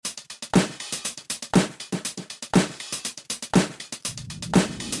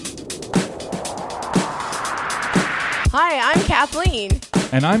Hi, I'm Kathleen.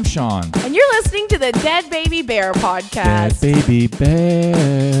 And I'm Sean. And you're listening to the Dead Baby Bear podcast. Dead Baby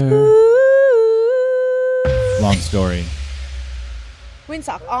Bear. Ooh. Long story.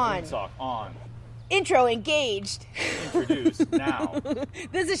 Windsock on. Windsock on. Intro engaged. Introduced now.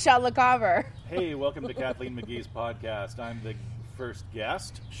 This is Sean LeComber. Hey, welcome to Kathleen McGee's podcast. I'm the first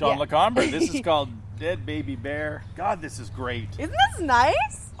guest, Sean LeComber. This is called Dead Baby Bear. God, this is great. Isn't this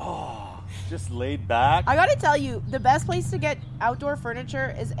nice? Oh, just laid back. I gotta tell you, the best place to get outdoor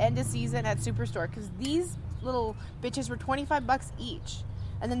furniture is end of season at Superstore, because these little bitches were $25 each,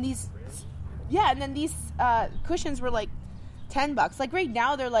 and then these cushions were like $10. Like right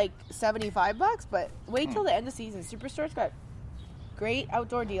now they're like $75, but wait till the end of season. Superstore's got great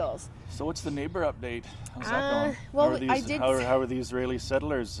outdoor deals. So what's the neighbor update? How's that going? Well, how are the Israeli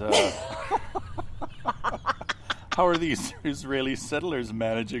settlers? How are these Israeli settlers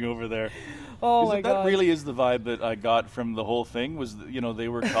managing over there? Oh my God! That really is the vibe that I got from the whole thing. Was, you know, they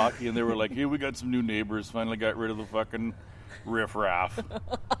were cocky and they were like, "Hey, we got some new neighbors. Finally got rid of the fucking riffraff,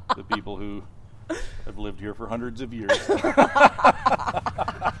 the people who have lived here for hundreds of years."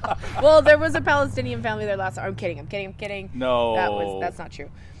 Well, there was a Palestinian family there last time. I'm kidding. No, that's not true.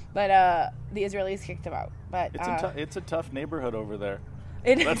 But the Israelis kicked them out. But it's a tough neighborhood over there.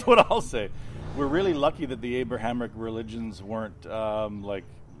 That's what I'll say. We're really lucky that the Abrahamic religions weren't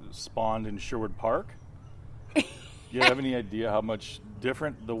spawned in Sherwood Park. Do you have any idea how much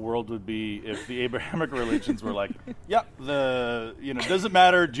different the world would be if the Abrahamic religions were like, yeah, doesn't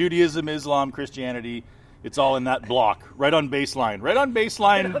matter, Judaism, Islam, Christianity, it's all in that block, right on baseline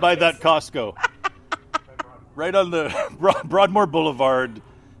by that Costco. Right on the Broadmoor Boulevard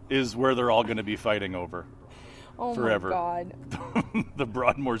is where they're all going to be fighting over. Oh forever. My God. The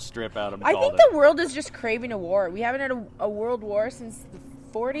Broadmoor Strip, Adam I called think the world is just craving a war. We haven't had a world war since the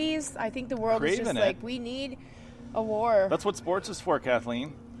 40s. I think the world is just like, we need a war. That's what sports is for,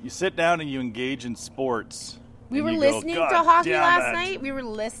 Kathleen. You sit down and you engage in sports. We were listening to hockey last night. We were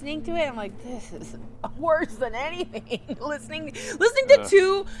listening to it. I'm like, this is worse than anything. listening to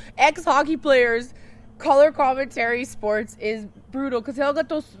two ex-hockey players color commentary sports is brutal, because they'll get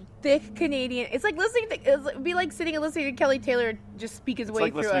those thick Canadian. It's like it'd be like sitting and listening to Kelly Taylor just speak his way through it.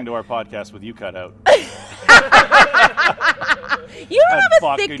 It's like listening to our podcast with you cut out. You don't have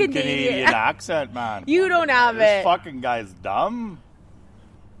a thick Canadian accent, man. You don't have this fucking guy's dumb.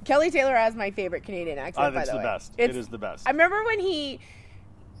 Kelly Taylor has my favorite Canadian accent, by the way. It's the best. It is the best. I remember when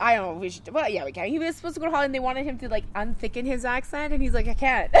I don't know if we should. Well, yeah, we can. He was supposed to go to Holland and they wanted him to like unthicken his accent, and he's like, I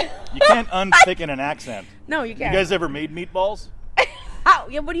can't. You can't unthicken an accent. No, you can't. You guys ever made meatballs? How?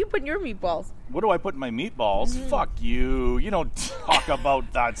 Yeah, what do you put in your meatballs? What do I put in my meatballs? Mm-hmm. Fuck you. You don't talk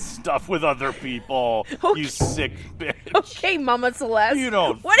about that stuff with other people. Okay. You sick bitch. Okay, Mama Celeste. You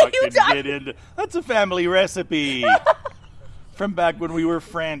don't what are you get into. That's a family recipe. From back when we were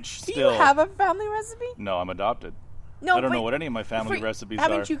French still. Do you have a family recipe? No, I'm adopted. No, I don't know what any of my family recipes are.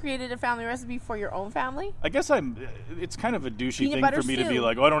 Haven't you created a family recipe for your own family? I guess it's kind of a douchey thing for me to be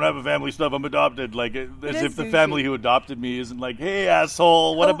like, oh, I don't have a family stuff, I'm adopted. Like, as if the family who adopted me isn't like, hey,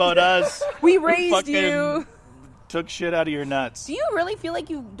 asshole, what about us? We raised you. Took shit out of your nuts. Do you really feel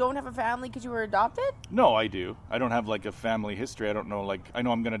like you don't have a family because you were adopted? No, I do. I don't have like a family history. I don't know, like, I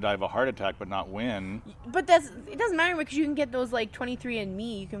know I'm going to die of a heart attack, but not win. But it doesn't matter, because you can get those like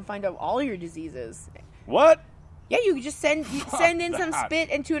 23andMe. You can find out all your diseases. What? Yeah, you just send in some spit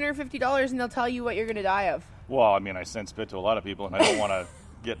and $250, and they'll tell you what you're going to die of. Well, I mean, I send spit to a lot of people, and I don't want to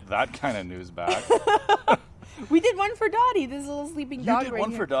get that kind of news back. We did one for Dottie, this little sleeping dog. You did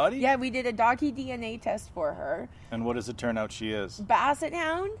one for Dottie? Yeah, we did a doggy DNA test for her. And what does it turn out she is? Basset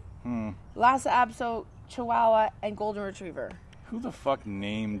Hound, Lhasa Apso, Chihuahua, and Golden Retriever. Who the fuck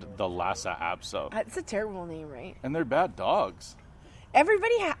named the Lhasa Apso? It's a terrible name, right? And they're bad dogs.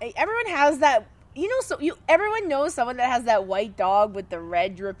 Everyone has that. Everyone knows someone that has that white dog with the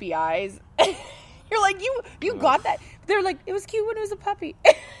red drippy eyes. You're like, you got that. They're like, it was cute when it was a puppy.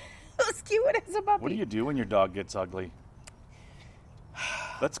 It was cute when it was a puppy. What do you do when your dog gets ugly?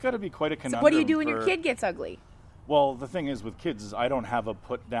 That's got to be quite a conundrum. So what do you do when your kid gets ugly? Well, the thing is with kids is I don't have a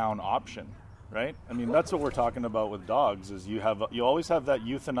put down option, right? I mean, that's what we're talking about with dogs is you always have that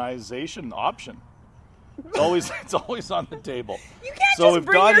euthanization option. It's always on the table. You can't just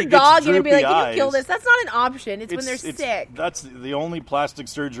bring your dog in and be like, can you kill this? That's not an option. It's when they're sick. That's the only plastic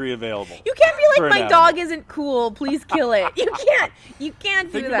surgery available. You can't be like, my dog isn't cool, please kill it. You can't do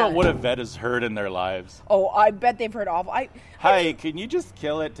that. Think about what a vet has heard in their lives. Oh, I bet they've heard awful. Hi, can you just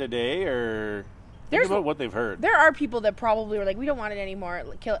kill it today, or Think about what they've heard. There are people that probably were like, we don't want it anymore.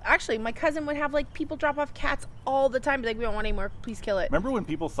 Kill it. Actually, my cousin would have like people drop off cats all the time. Be like, we don't want it anymore. Please kill it. Remember when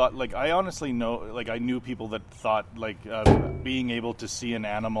people thought, like, I honestly know, like, I knew people that thought, like, being able to see an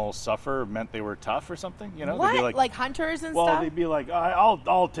animal suffer meant they were tough or something. You know, what? They'd be like hunters and stuff. stuff. Well, they'd be like,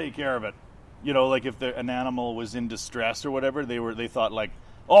 I'll take care of it. You know, like if an animal was in distress or whatever, they thought like,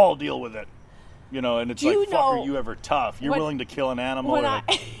 I'll deal with it. You know, and it's like, fuck, are you ever tough? You're willing to kill an animal?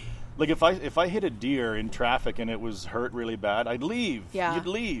 Like if I hit a deer in traffic and it was hurt really bad, I'd leave. Yeah. You'd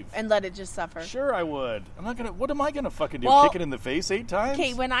leave. And let it just suffer. Sure I would. What am I gonna fucking do? Kick it in the face 8 times?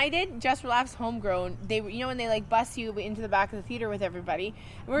 Okay, when I did Just for Laughs Homegrown, they when they like bus you into the back of the theater with everybody.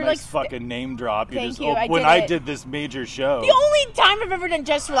 We're nice fucking name drop. Thank you. I did this major show. The only time I've ever done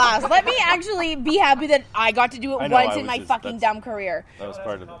Just for Laughs. Let me actually be happy that I got to do it once in my fucking dumb career. That was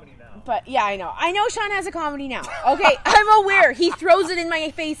part of it. But yeah, I know Sean has a comedy now. Okay, I'm aware. He throws it in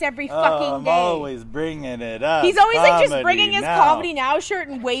my face every fucking day. I'm always bringing it up. He's always like just bringing his comedy now shirt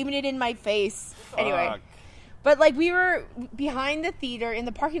and waving it in my face. Anyway, but like we were behind the theater in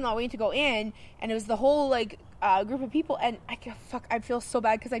the parking lot waiting to go in, and it was the whole like group of people, and I feel so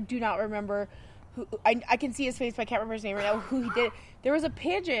bad because I do not remember who. I can see his face, but I can't remember his name right now. Who he did? There was a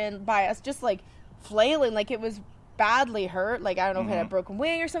pigeon by us, just like flailing, like it was badly hurt, like I don't know if it had a broken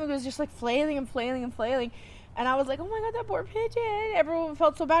wing or something. It was just like flailing and flailing and flailing, and I was like, oh my god, that poor pigeon. Everyone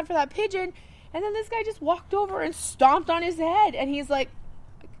felt so bad for that pigeon, and then this guy just walked over and stomped on his head, and he's like,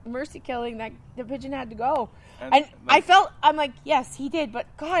 mercy killing, that the pigeon had to go. And I'm like, yes, he did, but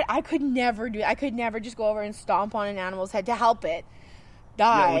god, I could never do it. I could never just go over and stomp on an animal's head to help it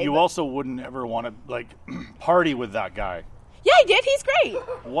die. Yeah, well, you also wouldn't ever want to like party with that guy. Yeah, I did. He's great.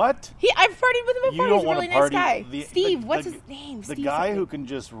 What? I've partied with him before. He's a really nice guy. Steve, what's his name? The guy who can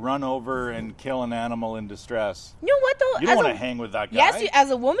just run over and kill an animal in distress. You know what, though? You don't want to hang with that guy. Yes,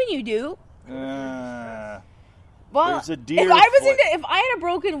 as a woman, you do. Well, there's a deer. If I had a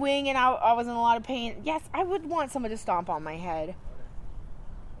broken wing and I was in a lot of pain, yes, I would want someone to stomp on my head.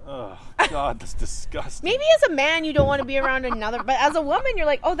 Oh, God, that's disgusting. Maybe as a man, you don't want to be around another, but as a woman, you're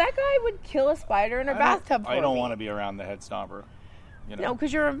like, oh, that guy would kill a spider in a bathtub for me. I don't want to be around the head stomper. You know? No,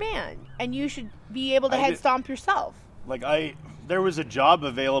 because you're a man, and you should be able to head stomp yourself. Like, there was a job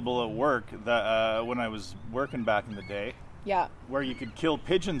available at work that when I was working back in the day. Yeah. Where you could kill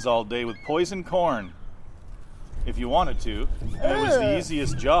pigeons all day with poison corn, if you wanted to. And it was the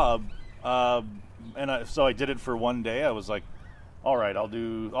easiest job. So I did it for one day. I was like, all right, I'll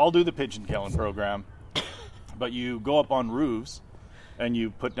do the pigeon killing program. But you go up on roofs and you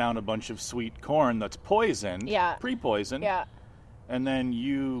put down a bunch of sweet corn that's poisoned, pre-poisoned. Yeah. And then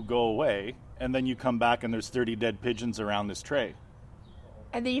you go away, and then you come back and there's 30 dead pigeons around this tray.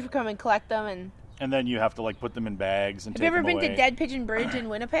 And then you come and collect them and then you have to like put them in bags and take them away. Have you ever been to Dead Pigeon Bridge in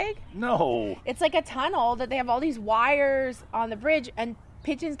Winnipeg? No. It's like a tunnel that they have all these wires on the bridge, and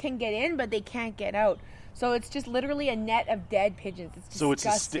pigeons can get in, but they can't get out. So it's just literally a net of dead pigeons. It's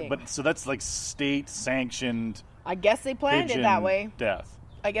disgusting. So that's like state sanctioned. I guess they planned it that way. Death.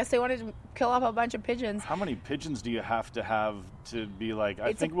 I guess they wanted to kill off a bunch of pigeons. How many pigeons do you have to be like,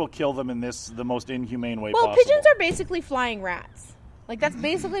 I think we'll kill them in the most inhumane way possible? Well, pigeons are basically flying rats. Like, that's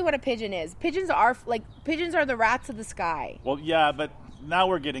basically what a pigeon is. Pigeons are the rats of the sky. Well, yeah, but now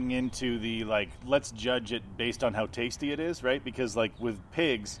we're getting into the, like, let's judge it based on how tasty it is, right? Because, like, with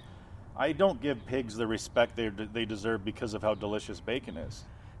pigs, I don't give pigs the respect they deserve because of how delicious bacon is.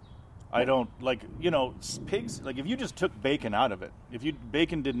 I don't, like, pigs, like, if you just took bacon out of it,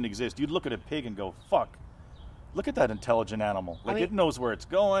 bacon didn't exist, you'd look at a pig and go, fuck, look at that intelligent animal. Like, it knows where it's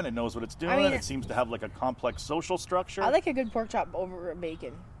going, it knows what it's doing, it seems to have, like, a complex social structure. I like a good pork chop over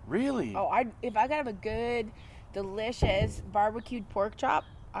bacon. Really? Oh, if I could have a good, delicious barbecued pork chop,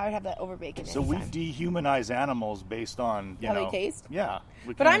 I would have that over bacon. So we dehumanize animals based on, how they taste? Yeah.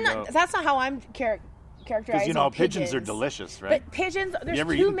 But that's not how I'm characterizing because, pigeons are delicious, right? But pigeons, there's you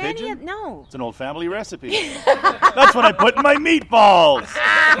ever too eaten many. Pigeon? No. It's an old family recipe. That's what I put in my meatballs.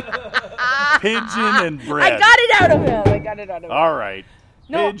 Pigeon and bread. I got it out of him. All right.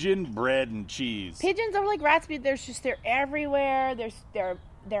 No. Pigeon, bread, and cheese. Pigeons are like rats. They're everywhere. They're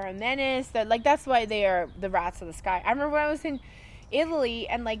a menace. That's why they are the rats of the sky. I remember when I was in Italy,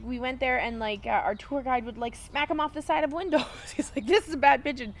 and like we went there, and like our tour guide would like smack them off the side of windows. He's like, "This is a bad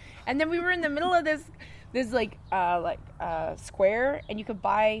pigeon." And then we were in the middle of this square, and you could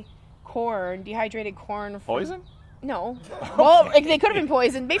buy dehydrated corn. Poison? No. Well, they could have been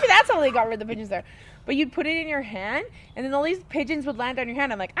poisoned. Maybe that's how they got rid of the pigeons there. But you'd put it in your hand, and then all these pigeons would land on your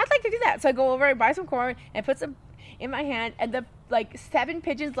hand. I'm like, I'd like to do that. So I go over and buy some corn and put some in my hand, and the 7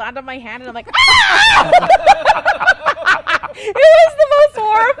 pigeons land on my hand, and I'm like, ah! It was the most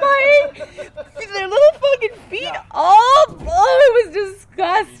horrifying. Their little fucking feet. Yeah. Oh, it was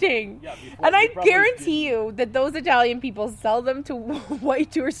disgusting. Yeah, And I probably guarantee you that those Italian people sell them to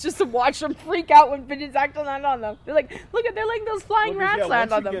white tourists just to watch them freak out when pigeons actually land on them. They're like, look at, they're like those flying rats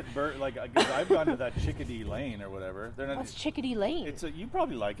land on them. Cause I've gone to that Chickadee Lane or whatever. What's Chickadee Lane? You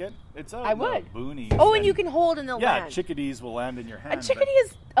probably like it. It's I would. boonies. Oh, and you can hold and they'll land. Yeah, chickadees will land in your hand. A chickadee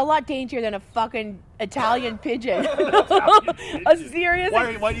is a lot daintier than a fucking Italian pigeon. Italian A serious.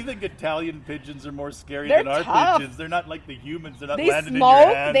 Why do you think Italian pigeons are more scary They're than our tough. pigeons? They're not like the humans. They're not They landing smoke. in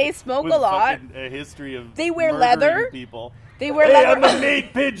your hand. They smoke with a lot. fucking a history of They wear murdering leather. people. They wear Hey, leather. I'm a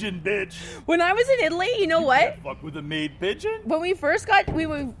maid pigeon, bitch. When I was in Italy, you know what? Fuck with a maid pigeon. When we first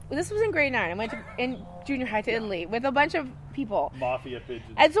this was in grade 9. I went in junior high to Italy with a bunch of people. Mafia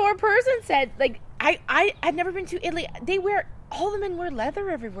pigeons. And so our person said, like, I'd never been to Italy. All the men wear leather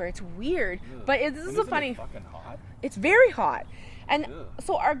everywhere. It's weird. Ugh. But this is And so isn't funny. it fucking hot? It's very hot. And Ugh.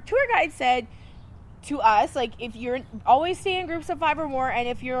 so our tour guide said to us, like, if you're always stay in groups of 5 or more, and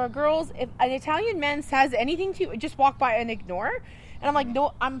if you're girls, if an Italian man says anything to you, just walk by and ignore. And I'm like,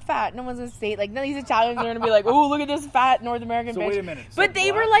 no, I'm fat. No one's gonna say it. Like, none of these Italians are gonna be like, oh, look at this fat North American So bitch. wait a minute. But So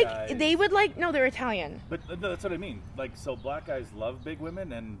they were black like, guys- they would like, no, they're Italian. But that's what I mean. Like, so black guys love big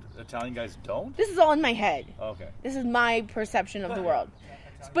women and Italian guys don't? This is all in my head. Okay. This is my perception of the world.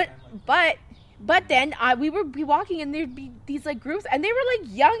 But then we would be walking and there'd be these like groups and they were like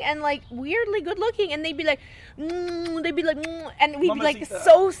young and like weirdly good looking and they'd be like, and we'd be like Mamacita.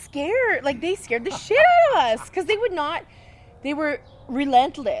 so scared. Like they scared the shit out of us because they were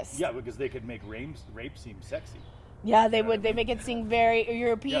relentless. Yeah, because they could make rape seem sexy. Yeah, they would. They make it seem very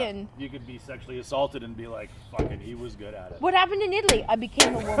European. Yeah, you could be sexually assaulted and be like, fucking, he was good at it. What happened in Italy? I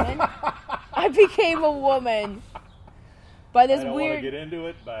became a woman. I became a woman. By this I don't weird. want to get into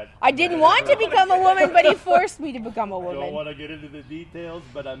it, but I didn't want to become a woman, but he forced me to become a I don't woman. want to get into the details,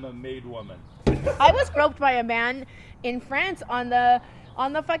 but I'm a maid woman. I was groped by a man in France on the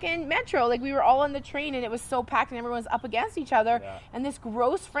fucking metro. Like we were all on the train and it was so packed and everyone was up against each other. Yeah. And this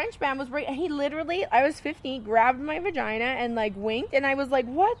gross French man was right, and he literally, I was 15, grabbed my vagina and like winked, and I was like,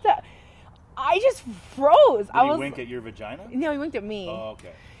 what the? I just froze. Did he wink at your vagina? No, he winked at me. Oh,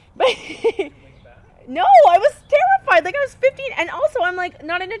 okay. But no, I was terrified. Like I was 15, and also I'm like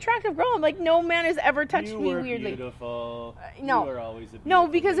not an attractive girl. I'm like, no man has ever touched You me were weirdly. beautiful. No. You were always a beautiful No,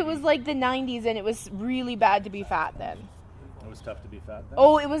 because it lady. was like the 90s, and it was really bad to be fat then. It was tough to be fat then.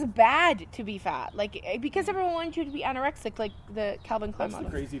 Oh, it was bad to be fat. Like, because everyone wanted you to be anorexic, like the Calvin Klein That's the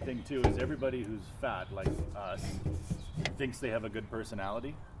model. crazy thing too, is everybody who's fat, like us, thinks they have a good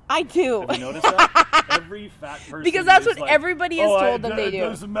personality. I do. Have you noticed that? Every fat person Because that's is what like, everybody is told them they It do.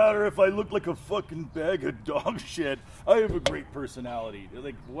 doesn't matter if I look like a fucking bag of dog shit. I have a great personality.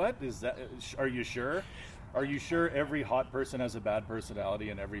 Like, what is that? Are you sure? Are you sure every hot person has a bad personality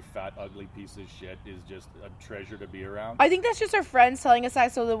and every fat, ugly piece of shit is just a treasure to be around? I think that's just our friends telling us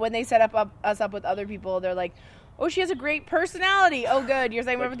that, so that when they set us up with other people, they're like, oh, she has a great personality. Oh, good. You're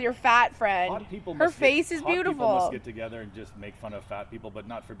saying Like, with your fat friend. Hot people Her must face is hot people beautiful. must get together and just make fun of fat people, but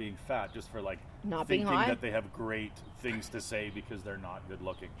not for being fat, just for like Not being thinking hot? that they have great things to say because they're not good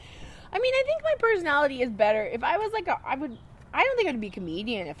looking. I mean, I think my personality is better. If I was like I don't think I'd be a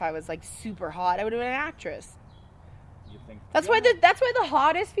comedian if I was like super hot. I would have been an actress. You think That's why the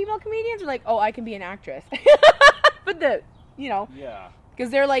hottest female comedians are like, oh, I can be an actress. But yeah.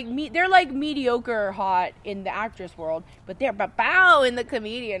 because they're like mediocre hot in the actress world, but they're bow in the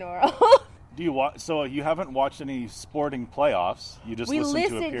comedian world. Do you watch? So you haven't watched any sporting playoffs? You just We listened to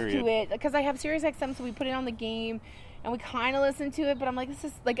a listened period. to it because I have SiriusXM, so we put it on the game, and we kind of listened to it. But I'm like, this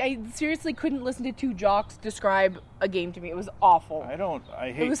is like, I seriously couldn't listen to two jocks describe a game to me. It was awful.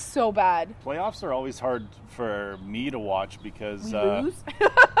 I hate It was so bad. playoffs are always hard for me to watch because We lose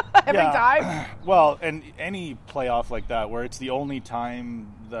every time. Well, and any playoff like that where it's the only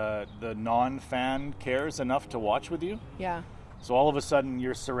time the non-fan cares enough to watch with you. Yeah, So all of a sudden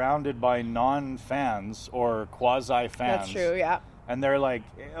you're surrounded by non-fans or quasi-fans. that's true. Yeah. And they're like,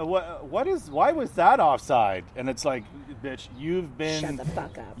 why was that offside? And it's like, bitch, Shut the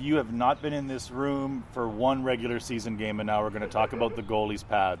fuck up. you have not been in this room for one regular season game, and now we're going to talk about the goalie's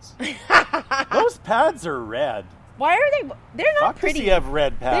pads. Those pads are red. Why are they? They're not Fuck pretty. does he have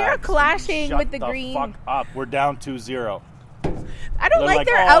red pads? They are clashing Shut with the the green. fuck up. We're down 2-0. I don't like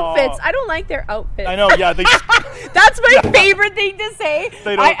their outfits. I don't like their outfits. I know, yeah. That's my favorite thing to say.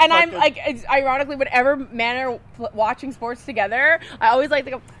 I'm like, ironically, whenever men are watching sports together, I always like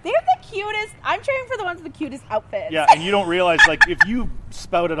to go, they're the cutest. I'm cheering for the ones with the cutest outfits. Yeah, and you don't realize, like, if you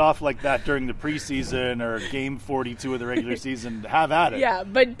spout it off like that during the preseason or game 42 of the regular season, have at it. Yeah,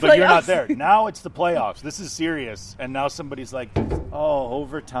 but you're not there. Now it's the playoffs. This is serious. And now somebody's like, oh,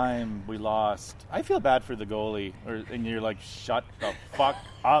 overtime, we lost. I feel bad for the goalie. And you're like, shut the fuck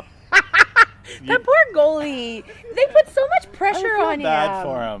up. That poor goalie. They put so much pressure on him. I feel bad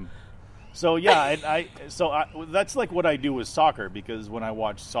for him. So, yeah, and that's like what I do with soccer, because when I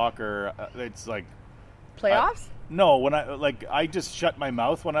watch soccer, it's like... Playoffs? No, when I just shut my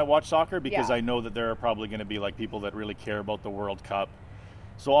mouth when I watch soccer, because I know that there are probably going to be like people that really care about the World Cup.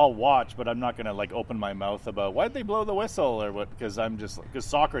 So I'll watch, but I'm not going to like open my mouth about why'd they blow the whistle or what, because because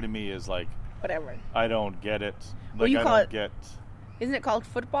soccer to me is like whatever. I don't get it. Well, like, you call it. Isn't it called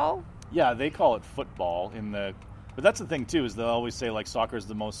football? Yeah, they call it football but that's the thing too, is they'll always say like soccer is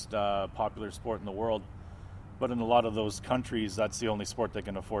the most popular sport in the world, but in a lot of those countries, that's the only sport they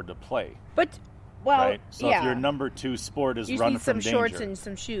can afford to play. But. Well, right? So if your number 2 sport is run from danger. You need some shorts and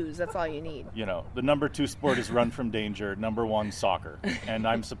some shoes. That's all you need. You know, the number 2 sport is run from danger. Number 1, soccer. And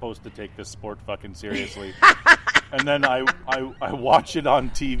I'm supposed to take this sport fucking seriously. And then I watch it on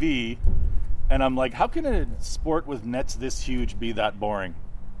TV, and I'm like, how can a sport with nets this huge be that boring?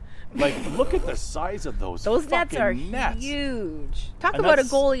 Like, look at the size of those nets are huge. Talk about a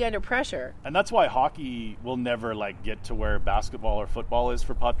goalie under pressure. And that's why hockey will never, like, get to where basketball or football is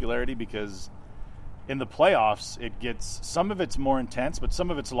for popularity, because... in the playoffs, some of it's more intense, but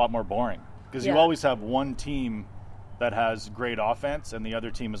some of it's a lot more boring. Because you always have one team that has great offense, and the other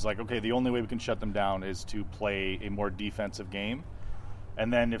team is like, okay, the only way we can shut them down is to play a more defensive game.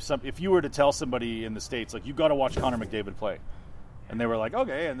 And then if you were to tell somebody in the States, like, you got to watch Connor McDavid play, and they were like,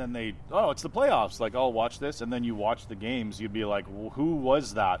 okay, and then it's the playoffs, like, I'll watch this, and then you watch the games, you'd be like, well, who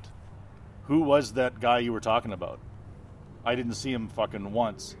was that? Who was that guy you were talking about? I didn't see him fucking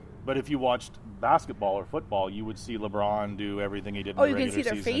once. But if you watched basketball or football, you would see LeBron do everything he did in the regular season. Oh, you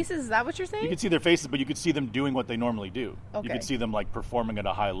can see their faces? Is that what you're saying? You could see their faces, but you could see them doing what they normally do. Okay. You could see them, like, performing at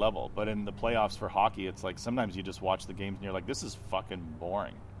a high level. But in the playoffs for hockey, it's like sometimes you just watch the games and you're like, this is fucking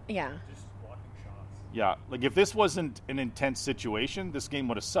boring. Yeah. Just blocking shots. Yeah. Like, if this wasn't an intense situation, this game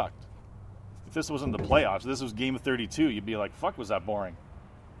would have sucked. If this wasn't the playoffs, this was game 32, you'd be like, fuck, was that boring?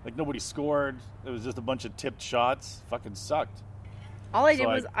 Like, nobody scored. It was just a bunch of tipped shots. Fucking sucked. All I did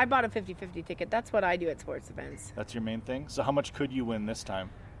was I bought a 50-50 ticket. That's what I do at sports events. That's your main thing? So how much could you win this time?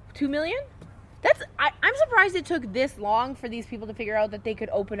 $2 million? I'm surprised it took this long for these people to figure out that they could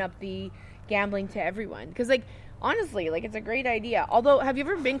open up the gambling to everyone. Because, like, honestly, like, it's a great idea. Although, have you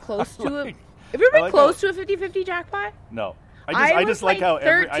ever been close to a 50-50 jackpot? No. I just like how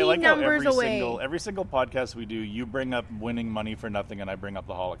every single podcast we do, you bring up winning money for nothing, and I bring up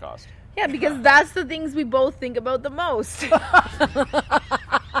the Holocaust. Yeah, because that's the things we both think about the most.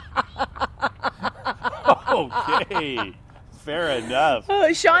 Okay, fair enough.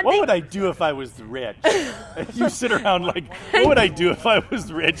 Sean, what would I do if I was rich? You sit around like, what would I do if I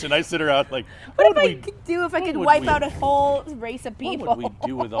was rich? And I sit around like, what I could wipe out a whole race of people? What would we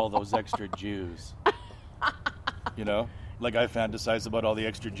do with all those extra Jews? You know? Like, I fantasize about all the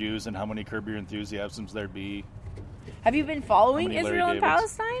extra Jews and how many Curb Your Enthusiasms there'd be. Have you been following Israel and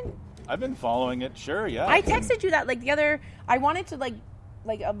Palestine? I've been following it, sure, yeah. I texted you that, like, I wanted to, like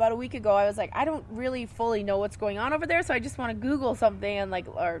about a week ago, I was like, I don't really fully know what's going on over there, so I just want to Google something and, like,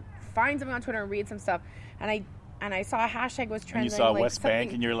 or find something on Twitter and read some stuff. And I saw a hashtag was trending. And you saw like, West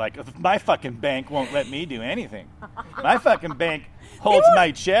Bank, and you're like, my fucking bank won't let me do anything. My fucking bank holds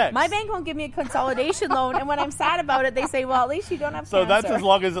my checks. My bank won't give me a consolidation loan, and when I'm sad about it, they say, well, at least you don't have cancer. So that's as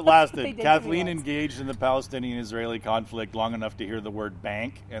long as it lasted. Kathleen once. Engaged in the Palestinian-Israeli conflict long enough to hear the word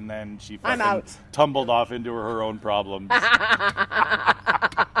bank, and then she I'm out. tumbled off into her own problems.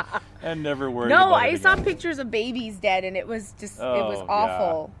 And never worried No, about it I saw again. pictures of babies dead, and it was just, it was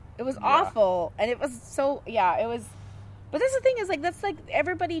awful. Yeah. It was awful, and it was so, it was, but that's the thing is, like, that's like,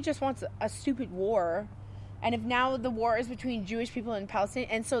 everybody just wants a stupid war, and if now the war is between Jewish people and Palestinians,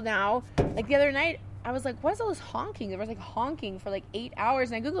 and so now, like, the other night, I was like, what is all this honking? There was, like, honking for, like, 8 hours,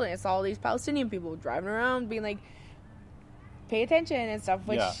 and I Googled it, and I saw all these Palestinian people driving around being like, pay attention and stuff,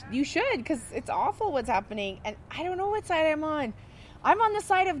 which you should, because it's awful what's happening, and I don't know what side I'm on. I'm on the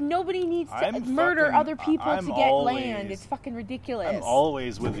side of nobody needs to murder other people to get land. It's fucking ridiculous. I'm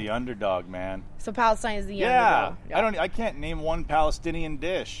always with the underdog, man. So Palestine is the underdog. I can't name one Palestinian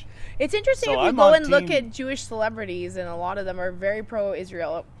dish. It's interesting if you go and look at Jewish celebrities, and a lot of them are very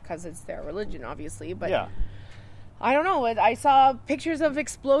pro-Israel because it's their religion, obviously. But I don't know. I saw pictures of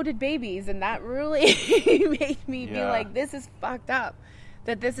exploded babies, and that really made me feel like this is fucked up.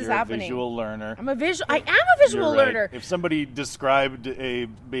 That this is happening. You're a visual learner. I am a visual learner. If somebody described a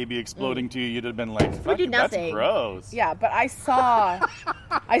baby exploding to you, you'd have been like, "Fuck, that's gross." Yeah, but I saw it.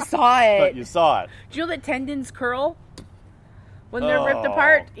 But you saw it. Do you know that tendons curl when they're ripped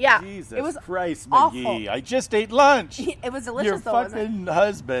apart? Yeah. Jesus it was Christ, awful. McGee. I just ate lunch. It was delicious, Your though, wasn't fucking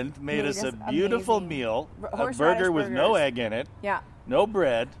husband made us a beautiful meal. A burger with no egg in it. Yeah. No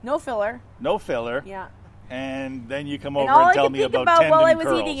bread. No filler. Yeah. And then you come over and and tell me about tendon curls. While I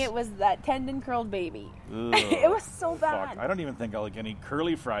was eating it was that tendon curled baby. It was so bad. Fuck. I don't even think I'll get any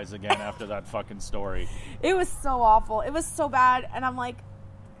curly fries again after that fucking story. It was so awful. It was so bad. And I'm like,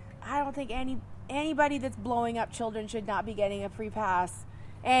 I don't think anybody that's blowing up children should not be getting a free pass.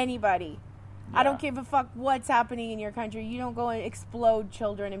 Anybody. Yeah. I don't give a fuck what's happening in your country. You don't go and explode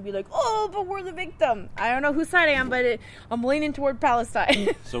children and be like, oh, but we're the victim. I don't know whose side I am, but I'm leaning toward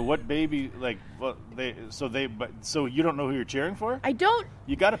Palestine. So what baby, so you don't know who you're cheering for? I don't.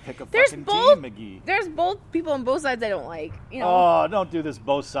 You got to pick a fucking team, McGee. There's both people on both sides I don't like. You know. Oh, don't do this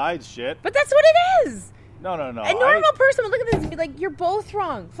both sides shit. But that's what it is. No. A normal person would look at this and be like, you're both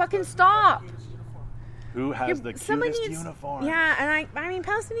wrong. Fucking stop. Who has the cutest uniform? Yeah, and I mean,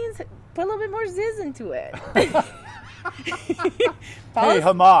 Palestinians put a little bit more zizz into it. Hey,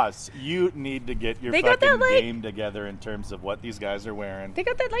 Hamas, you need to get your fucking game together in terms of what these guys are wearing. They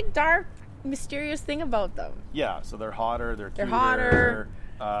got that, dark, mysterious thing about them. Yeah, so they're hotter, they're cuter. Hotter.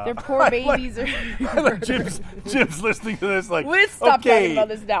 Their poor babies are... Jim's listening to this like, we'll stop talking about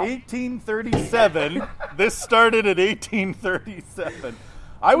this now. 1837. This started at 1837.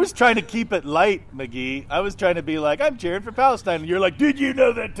 I was trying to keep it light, McGee. I was trying to be like, I'm cheering for Palestine. And you're like, did you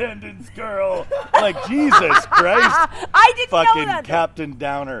know that tendons curl? Like, Jesus Christ. I didn't know that. Fucking Captain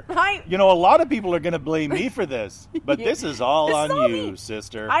Downer. A lot of people are going to blame me for this. But this is all on you,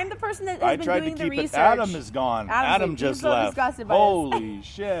 sister. I'm the person that has been doing the research. Adam is gone. Adam just left. Holy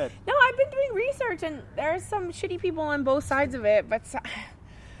shit. No, I've been doing research, and there's some shitty people on both sides of it. But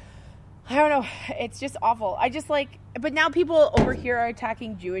I don't know. It's just awful. But now people over here are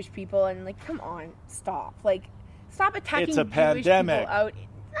attacking Jewish people, and come on, stop. Stop attacking Jewish people out.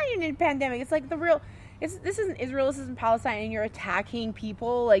 It's not even a pandemic. It's like the real. This isn't Israel. This isn't Palestine, and you're attacking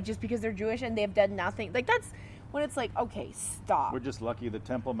people just because they're Jewish and they've done nothing. That's when it's like, okay, stop. We're just lucky the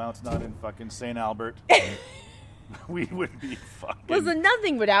Temple Mount's not in fucking St. Albert. We would be fucking... Listen,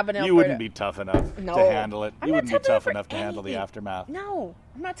 nothing would happen in Alberta. You wouldn't be tough enough to handle it. You wouldn't be tough enough to handle the aftermath. No,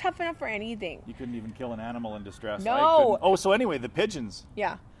 I'm not tough enough for anything. You couldn't even kill an animal in distress. No. So anyway, the pigeons.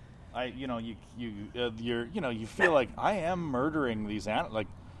 Yeah. You feel like I am murdering these animals.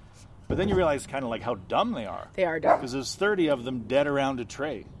 But then you realize kind of how dumb they are. They are dumb. Because there's 30 of them dead around a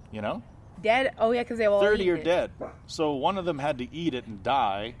tray, Dead? Oh, yeah, because they all 30 are dead. So one of them had to eat it and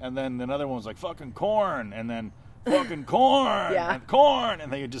die, and then another one was like, fucking corn, and then fucking corn, and corn,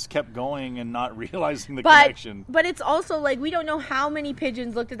 and they just kept going and not realizing the connection. But it's also we don't know how many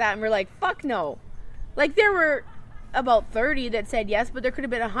pigeons looked at that and were like, fuck no. There were about 30 that said yes, but there could have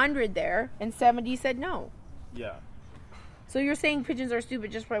been 100 there, and 70 said no. Yeah. So you're saying pigeons are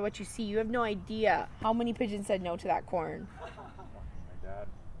stupid just by what you see. You have no idea how many pigeons said no to that corn. My dad.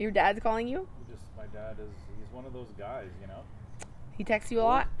 Your dad's calling you? My dad he's one of those guys, He texts you a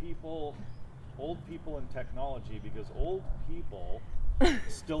lot? Old people in technology, because old people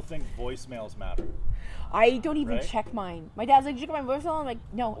still think voicemails matter. I don't even check mine. My dad's like, did you check my voicemail? I'm like,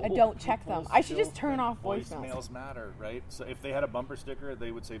 no, I don't check them. I should just turn off voicemails. Voicemails matter, right? So if they had a bumper sticker,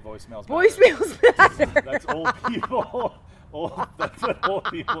 they would say voicemails matter. Voicemails matter. That's old people. That's what old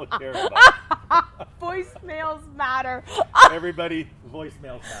people care about. Voicemails matter. Everybody,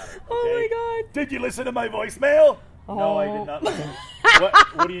 voicemails matter. Okay? Oh my God. Did you listen to my voicemail? Oh. No, I did not listen.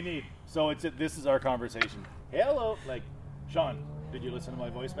 What do you need? So this is our conversation. Hello, Sean, did you listen to my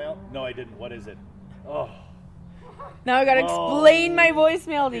voicemail? No, I didn't. What is it? Oh. Now I gotta explain my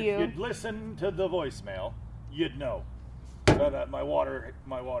voicemail to you. If you'd listen to the voicemail, you'd know that my water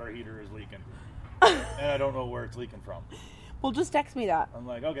heater is leaking, and I don't know where it's leaking from. Well, just text me that. I'm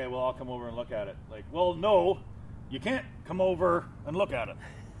like, okay, well, I'll come over and look at it. Well, no, you can't come over and look at it.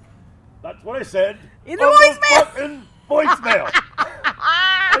 That's what I said. In the voicemail. Voicemail.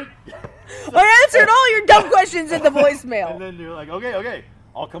 I answered all your dumb questions in the voicemail. And then you're like, okay,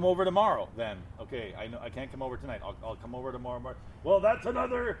 I'll come over tomorrow then. Okay, I know I can't come over tonight. I'll come over tomorrow morning. Well, that's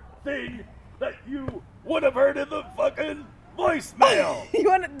another thing that you would have heard in the fucking voicemail.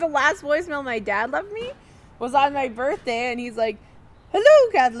 The last voicemail my dad left me was on my birthday, and he's like,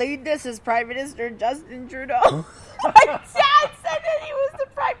 hello, Kathleen, this is Prime Minister Justin Trudeau. My dad said that he was the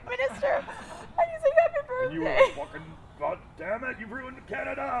Prime Minister. And he's like, happy birthday. And you were fucking, God damn it, you ruined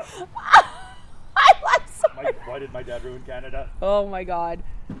Canada. I'm sorry. Why did my dad ruin Canada? Oh my God.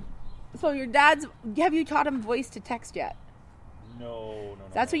 So your dad's, have you taught him voice to text yet? No.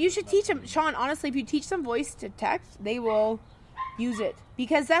 That's what you should teach them. Sean, honestly, if you teach them voice to text, they will use it.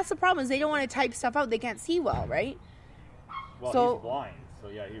 Because that's the problem, is they don't want to type stuff out. They can't see well, right? Well, so, he's blind, so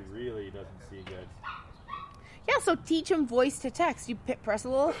yeah, he really doesn't see good. Yeah, so teach them voice to text. You press a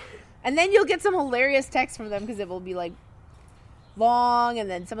little, and then you'll get some hilarious text from them because it will be like long, and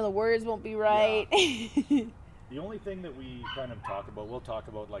then some of the words won't be right. Yeah. The only thing that we kind of talk about, we'll talk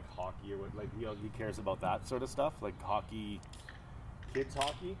about like hockey or what, like he cares about that sort of stuff, like hockey, kids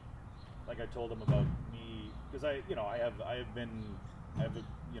hockey. Like I told him about me because I have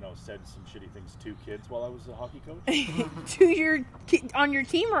said some shitty things to kids while I was a hockey coach. To your on your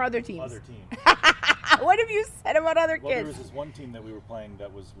team or other teams? Other team. What have you said about other kids? Well, there was this one team that we were playing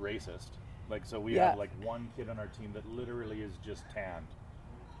that was racist. Like, so we had like one kid on our team that literally is just tanned.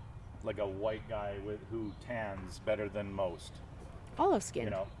 Like a white guy who tans better than most. Olive skin.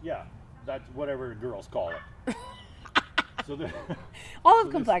 You know, yeah. That's whatever girls call it. Olive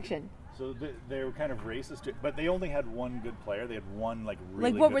complexion. So they were kind of racist, but they only had one good player. They had one like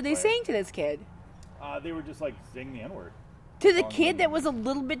really like what good were they player. saying to this kid? They were just like saying the N-word. To the kid that was a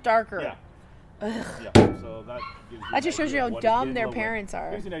little bit darker. Yeah. Ugh. Yeah. So that just shows you how dumb their parents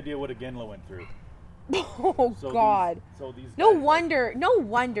are. Gives you an idea what Aginla went through. Oh so God! These no guys,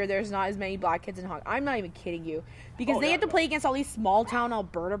 wonder there's not as many black kids in hockey. I'm not even kidding you, because they have to play against all these small town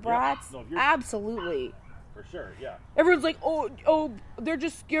Alberta brats. Yeah. Absolutely. For sure, yeah. Everyone's like, oh, they're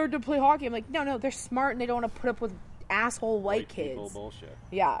just scared to play hockey. I'm like, no, they're smart and they don't want to put up with asshole white kids. People bullshit.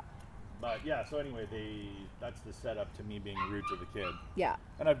 Yeah. But yeah, so anyway, that's the setup to me being rude to the kid. Yeah.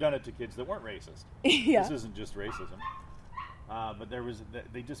 And I've done it to kids that weren't racist. Yeah. This isn't just racism. But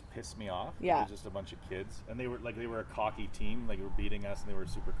they just pissed me off. Yeah. It was just a bunch of kids, and they were a cocky team. Like they were beating us, and they were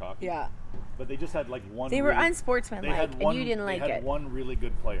super cocky. Yeah. But they just had like one. They were unsportsmanlike, and you didn't like it. They had one really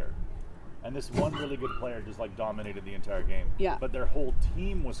good player, and this one really good player just like dominated the entire game. Yeah. But their whole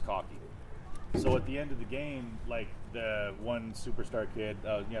team was cocky. So at the end of the game, like the one superstar kid,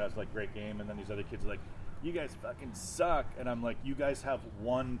 it's like great game, and then these other kids are like, "You guys fucking suck," and I'm like, "You guys have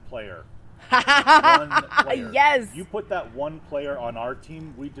one player." One player. Yes. You put that one player on our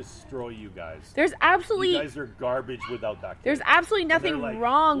team, we destroy you guys. There's absolutely. You guys are garbage without that kid. There's absolutely nothing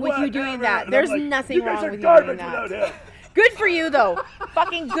wrong with you doing that. And There's like, nothing wrong with you doing that. Without him. Good for you, though.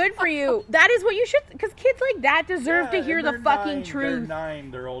 Fucking good for you. That is what you should, because kids like that deserve to hear the fucking truth. They're 9.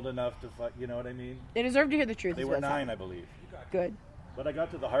 They're old enough to fuck. You know what I mean? They deserve to hear the truth. They were 9, I believe. Good. But I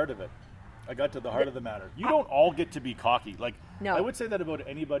got to the heart of it. I got to the heart of the matter. You don't all get to be cocky. Like, no. I would say that about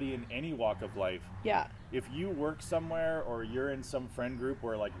anybody in any walk of life. Yeah. If you work somewhere or you're in some friend group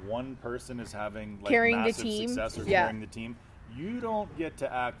where like one person is having like carrying massive the team. success or carrying the team, you don't get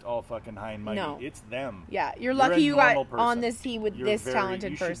to act all fucking high and mighty. No. It's them. Yeah, you're lucky you got person. on this team with this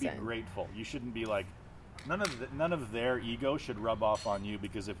talented person. You should be grateful. You shouldn't be like none of their ego should rub off on you,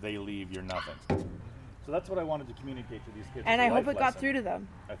 because if they leave, you're nothing. So that's what I wanted to communicate to these kids. And I hope it got through to them.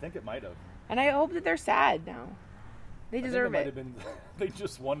 I think it might have. And I hope that they're sad now. They deserve it. They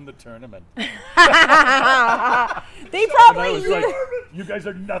just won the tournament. They probably. Like, you guys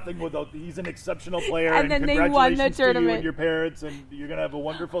are nothing without. He's an exceptional player, and then they won the tournament. To you and your parents, and you're gonna have a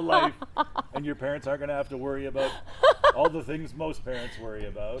wonderful life. And your parents aren't gonna have to worry about all the things most parents worry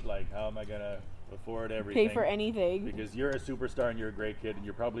about, like how am I gonna afford everything, pay for anything, because you're a superstar and you're a great kid and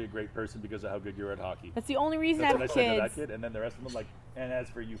you're probably a great person because of how good you're at hockey. That's the only reason That's I have what I said to kids. that kid, and then the rest of them like, and as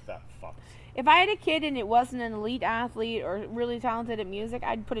for you fat fucks. If I had a kid and it wasn't an elite athlete or really talented at music,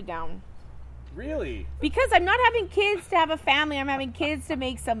 I'd put it down. Really? Because I'm not having kids to have a family. I'm having kids to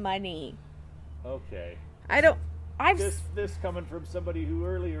make some money. Okay. This coming from somebody who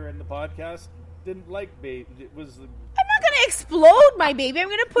earlier in the podcast didn't like baby. It was. I'm not going to explode my baby. I'm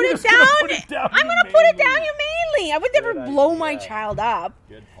going to put it down. I'm going to put it down humanely. I would never blow my child up.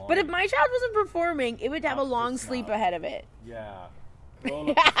 Good point. But if my child wasn't performing, it would have a long sleep ahead of it. Yeah.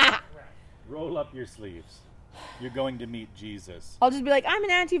 Roll up your sleeves. You're going to meet Jesus. I'll just be like, I'm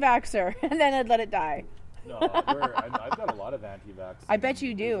an anti-vaxxer, and then I'd let it die. No, I've got a lot of anti-vax. I bet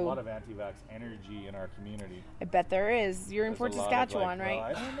you do. There's a lot of anti-vax energy in our community. I bet there is. You're in Fort Saskatchewan, right? Well,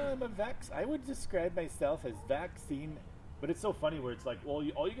 I don't know. I'm a vax. I would describe myself as vaccine. But it's so funny where it's like, well,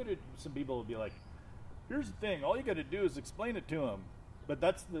 all you got to. Some people will be like, here's the thing. All you got to do is explain it to them. But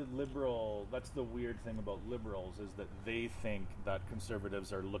that's the weird thing about liberals, is that they think that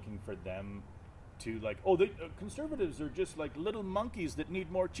conservatives are looking for them to like, conservatives are just like little monkeys that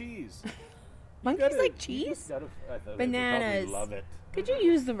need more cheese. Monkeys like cheese? Bananas. Love it. Could you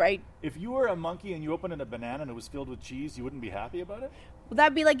use the right... If you were a monkey and you opened a banana and it was filled with cheese, you wouldn't be happy about it? Well,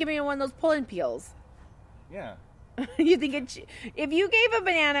 that'd be like giving it one of those pulling peels. Yeah. You think if you gave a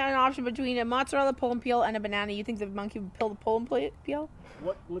banana an option between a mozzarella pull and peel and a banana, you think the monkey would pull the pull and peel?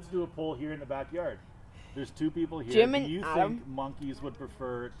 Let's do a poll here in the backyard. There's two people here. Jim and Do you Adam? think monkeys would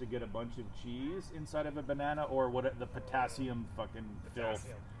prefer to get a bunch of cheese inside of a banana, or what the potassium fucking filth?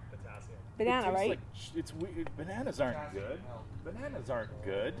 Banana, right? It's weird. Bananas aren't good. Bananas aren't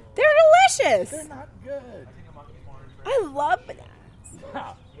good. They're delicious. They're not good. I love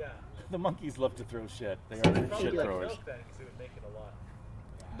bananas. Yeah. The monkeys love to throw shit. They are shit throwers.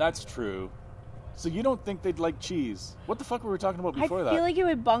 That's true. So you don't think they'd like cheese? What the fuck were we talking about before that? I feel like it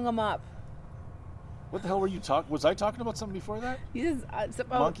would bung them up. What the hell were you talking? Was I talking about something before that?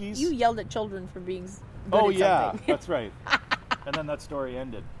 Monkeys? You yelled at children for being good Oh at yeah, something. that's right. And then that story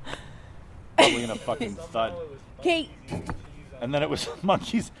ended. Probably in a fucking thud. Kate. And then it was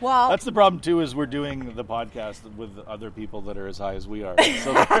monkeys. Well, that's the problem too. Is we're doing the podcast with other people that are as high as we are,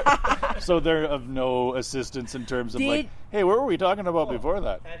 so they're of no assistance in terms of like, hey, what were we talking about before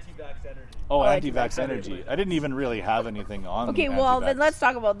that? Anti-vax energy. Oh, anti-vax energy. I didn't even really have anything on. Okay, well then let's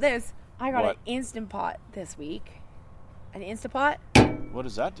talk about this. I got What? an Instant Pot this week. An Instapot. What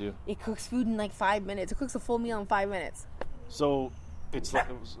does that do? It cooks food in like 5 minutes. It cooks a full meal in 5 minutes. So it's like,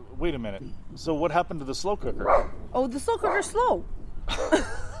 wait a minute. So what happened to the slow cooker? Oh, the slow cooker's slow.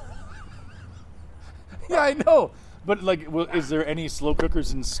 Yeah, I know. But like, is there any slow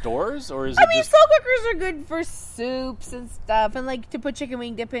cookers in stores, or is it I mean, just? slow cookers are good for soups and stuff, and like to put chicken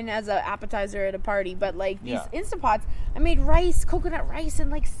wing dip in as an appetizer at a party. But like these Instant Pots, I made coconut rice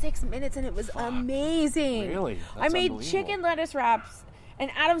in like 6 minutes, and it was amazing. Really? I made chicken lettuce wraps, and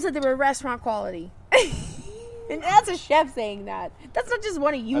Adam said they were restaurant quality. And that's a chef saying that. That's not just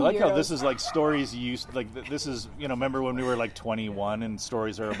one of you. I like weirdos. how this is like stories you used. Like this is, remember when we were like 21 and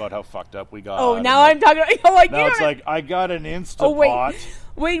stories are about how fucked up we got. Oh, now I'm talking. Now it's like I got an Instapot. Oh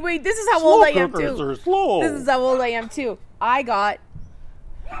wait. This is how old I am too. Are slow. This is how old I am too. I got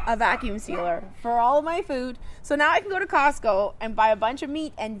a vacuum sealer for all of my food, so now I can go to Costco and buy a bunch of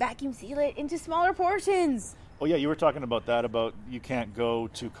meat and vacuum seal it into smaller portions. Oh yeah, you were talking about that. About you can't go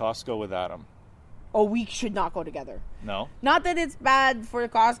to Costco with Adam. Oh, we should not go together. No. Not that it's bad for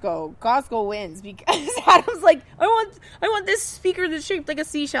Costco. Costco wins because Adam's like, I want this speaker that's shaped like a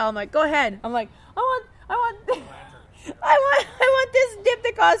seashell. I'm like, go ahead. I'm like, I want this dip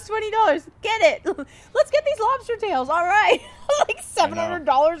that costs $20. Get it. Let's get these lobster tails. All right. Like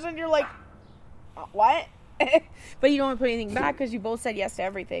 $700, and you're like, what? But you don't want to put anything back because you both said yes to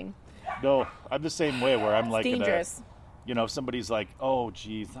everything. No, I'm the same way. Where I'm It's like, dangerous. If somebody's like, oh,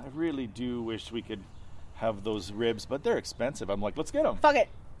 geez, I really do wish we could have those ribs, but they're expensive. I'm like, let's get them. Fuck it.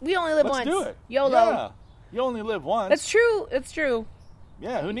 We only live once. Let's do it. YOLO. Yeah. You only live once. That's true. It's true.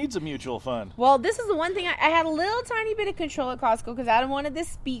 Yeah, who needs a mutual fund? Well, this is the one thing. I had a little tiny bit of control at Costco because Adam wanted this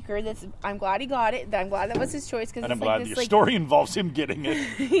speaker. I'm glad he got it. I'm glad that was his choice. And I'm glad your story involves him getting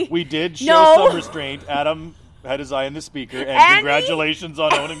it. We did show No. some restraint. Adam had his eye on the speaker, and congratulations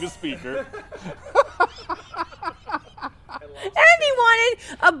on owning the speaker. And he wanted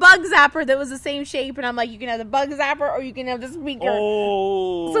a bug zapper that was the same shape, and I'm like, you can have the bug zapper or you can have the speaker.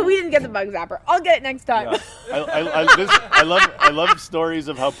 Oh, so we didn't get the bug zapper. I'll get it next time. Yeah. I love stories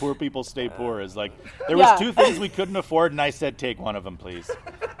of how poor people stay poor. Is like there was two things we couldn't afford, and I said, take one of them, please.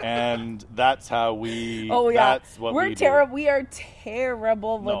 And that's how we. Oh yeah, that's what we're we terrible. do. We are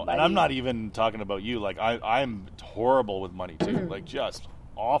terrible with money. And I'm not even talking about you. Like I'm horrible with money too. Like just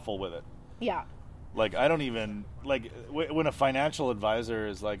awful with it. Yeah. Like, I don't even, like, when a financial advisor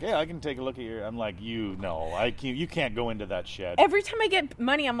is like, hey, I can take a look at I'm like, you can't go into that shed. Every time I get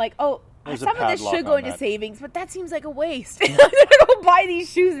money, I'm like, some of this should go into savings, but that seems like a waste. I'm going to go buy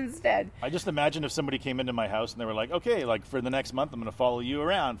these shoes instead. I just imagine if somebody came into my house and they were like, okay, like, for the next month, I'm going to follow you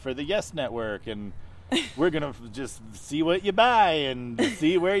around for the Yes Network, and we're going to just see what you buy and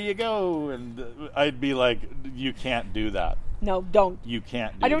see where you go. And I'd be like, you can't do that. No, don't. You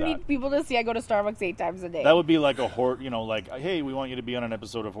can't do that. I don't need people to see I go to Starbucks 8 times a day. That would be like like, hey, we want you to be on an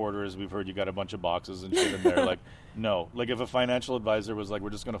episode of Hoarders. We've heard you got a bunch of boxes and shit in there. Like, no. Like, if a financial advisor was like,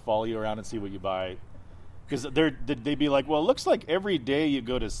 we're just going to follow you around and see what you buy. Because they'd be like, well, it looks like every day you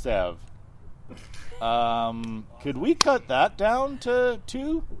go to Sev. Could we cut that doon to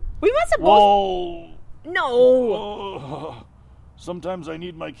 2? We must have Whoa. No. Oh. Sometimes I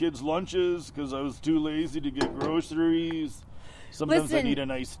need my kids' lunches because I was too lazy to get groceries. Sometimes I need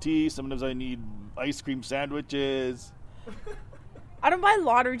an iced tea. Sometimes I need ice cream sandwiches. I don't buy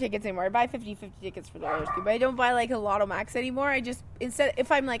lottery tickets anymore. I buy 50-50 tickets for the RSP, but I don't buy like a Lotto Max anymore. I just, instead,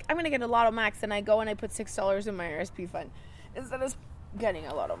 if I'm like, I'm going to get a Lotto Max, then I go and I put $6 in my RSP fund instead of getting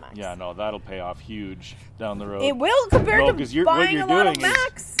a Lotto Max. Yeah, no, that'll pay off huge down the road. It will compared to buying a Lotto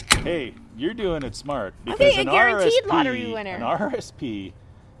Max. Hey, you're doing it smart. Because a guaranteed lottery winner. An RSP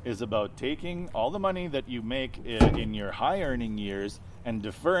is about taking all the money that you make in your high earning years and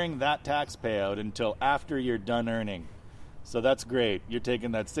deferring that tax payout until after you're done earning. So that's great. You're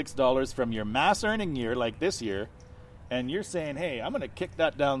taking that $6 from your mass earning year, like this year, and you're saying, hey, I'm going to kick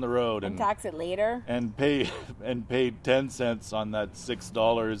that down the road and tax it later and pay 10 cents on that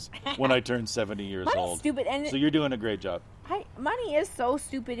 $6 when I turn 70 years old. Stupid. And so you're doing a great job. Money is so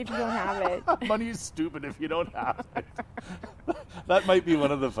stupid if you don't have it. Money is stupid if you don't have it. That might be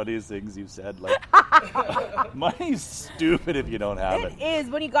one of the funniest things you've said. Like, money's stupid if you don't have it. It is.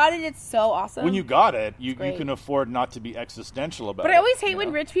 When you got it, it's so awesome. When you got it, you can afford not to be existential about it. But I always hate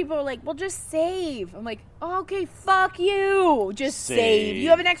when rich people are like, well, just save. I'm like, oh, okay, fuck you. Just save. You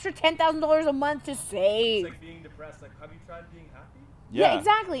have an extra $10,000 a month to save. It's like being depressed. Like, have you tried being happy? Yeah,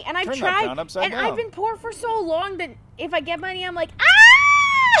 exactly. And I've tried, and I've been poor for so long that if I get money, I'm like, ah!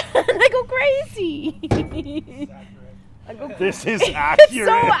 I go crazy. This is accurate. It's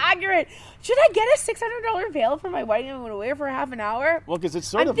so accurate. Should I get a $600 veil for my wedding and wear it for half an hour? Well, because it's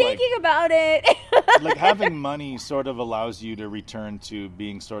sort I'm of thinking about it. Like having money sort of allows you to return to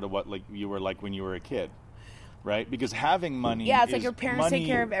being sort of what like you were like when you were a kid. Right? Because having money it's like your parents take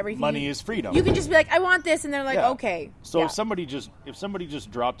care of everything. Money is freedom. You can just be like, I want this, and they're like, okay. So if somebody just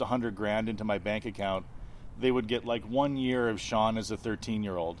dropped $100,000 into my bank account, they would get like 1 year of Sean as a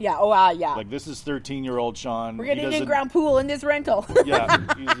 13-year-old. Yeah, yeah. Like, this is 13-year-old Sean. We're getting an in-ground pool in this rental. Yeah,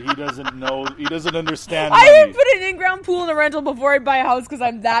 he doesn't know, he doesn't understand money. I would put an in-ground pool in a rental before I'd buy a house because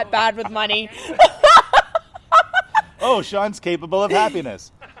I'm that bad with money. Oh, Sean's capable of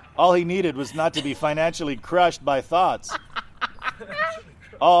happiness. All he needed was not to be financially crushed by thoughts.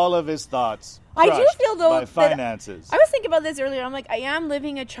 All of his thoughts crushed I do feel, though, by finances. I was thinking about this earlier. I'm like, I am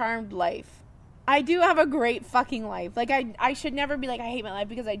living a charmed life. I do have a great fucking life. Like, I should never be like, I hate my life,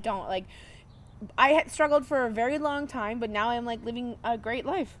 because I don't. Like, I had struggled for a very long time, but now I'm, like, living a great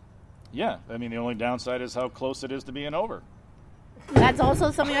life. Yeah. I mean, the only downside is how close it is to being over. That's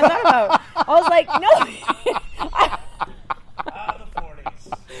also something I thought about. I was like, no.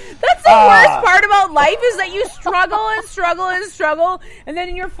 That's the worst part about life, is that you struggle and struggle and struggle, and then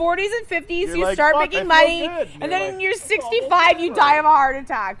in your 40s and 50s you start making money, and then in your 65 you die of a heart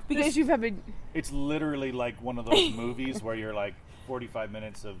attack because you've been... It's literally like one of those movies where you're like 45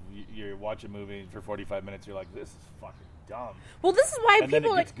 minutes of... You're watching a movie for 45 minutes, you're like, this is fucking dumb. Well, this is why and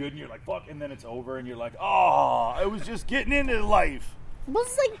people... And then it gets good and you're like, fuck, and then it's over and you're like, oh, I was just getting into life. Well,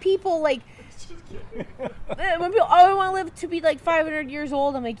 it's like people, like... when people, I want to live to be like 500 years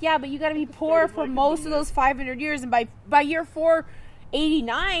old. I'm like, yeah, but you got to be poor for most of those 500 years, and by year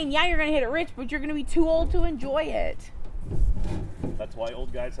 489, yeah, you're gonna hit it rich, but you're gonna be too old to enjoy it. That's why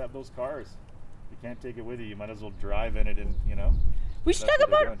old guys have those cars. You can't take it with you. You might as well drive in it, and we should talk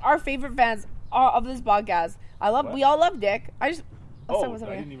about our favorite fans of this podcast. We all love Dick.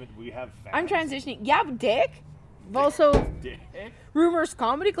 We have fans. I'm transitioning. Yeah, Dick. Also, Rumors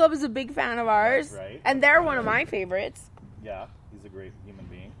Comedy Club is a big fan of ours. That's right. And they're one of my favorites. Yeah, he's a great human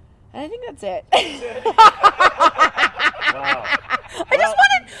being. And I think that's it. Wow.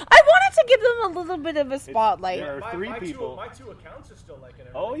 I wanted to give them a little bit of a spotlight. There are three people. My two accounts are still liking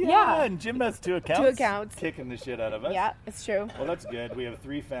it. Oh, yeah. And Jim has 2 accounts. 2 accounts. Kicking the shit out of us. Yeah, it's true. Well, that's good. We have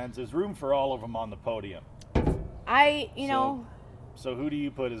 3 fans. There's room for all of them on the podium. So who do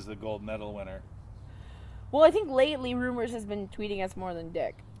you put as the gold medal winner? Well, I think lately Rumors has been tweeting us more than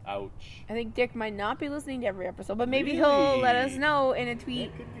Dick. Ouch. I think Dick might not be listening to every episode, but maybe he'll let us know in a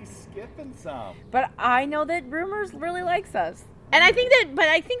tweet. He could be skipping some. But I know that Rumors really likes us. And I think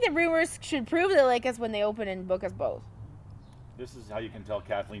that Rumors should prove they like us when they open and book us both. This is how you can tell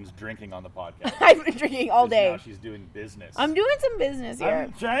Kathleen's drinking on the podcast. I've been drinking all day. Now she's doing business. I'm doing some business here.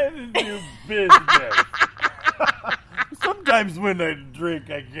 I'm trying to do business. Sometimes when I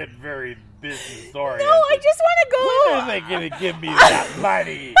drink, I get very business-oriented. No, I just want to go. When are they going to give me that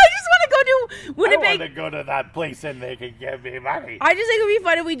money? I just want to go to Winnipeg. I want to go to that place and they can give me money. I just think it would be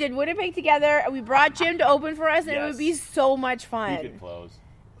fun if we did Winnipeg together and we brought Jim to open for us, and it would be so much fun. We could close.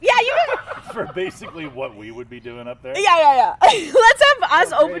 Yeah, you could. For basically what we would be doing up there. Yeah. Let's have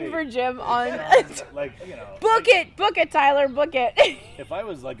us open for Jim on. Book it, Tyler, book it. If I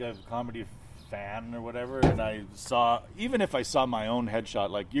was like a comedy fan or whatever, and even if I saw my own headshot,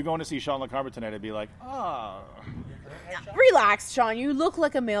 like, you're going to see Sean LeCarber tonight, I'd be like, oh. Relax, Sean. You look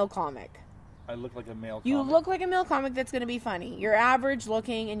like a male comic. I look like a male comic. You look like a male comic that's going to be funny. You're average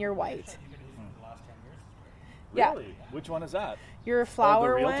looking and you're white. Really? Yeah. Which one is that? Your flower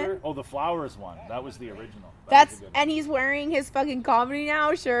the realtor? one. Oh, the Flowers one. That was the original. And he's wearing his fucking Comedy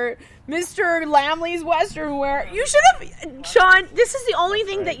Now shirt. Mr. Lamley's Western wear. You should have, Sean, this is the only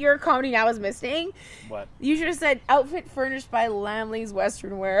thing that your Comedy Now is missing. What? You should have said outfit furnished by Lamley's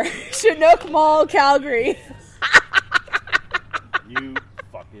Western Wear. Chinook Mall, Calgary. You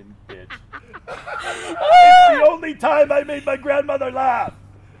fucking bitch. It's the only time I made my grandmother laugh.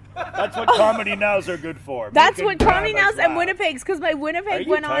 That's what Comedy Nows are good for. That's making what Comedy grandmas Nows and laugh. Winnipeg's, because my Winnipeg Are you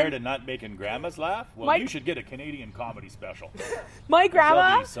went tired on. of not making grandmas laugh? Well, you should get a Canadian comedy special. My grandma.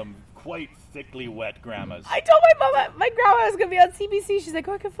 There'll be some quite thickly wet grandmas. I told my mama, my grandma was going to be on CBC. She's like,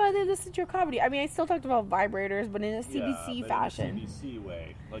 oh, I can finally listen to your comedy. I mean, I still talked about vibrators, but in a CBC fashion. In a CBC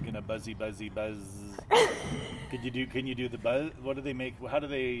way. Like in a buzzy buzz. Can you do the buzz? What do they make? How do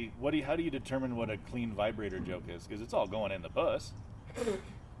you determine what a clean vibrator joke is? Because it's all going in the puss.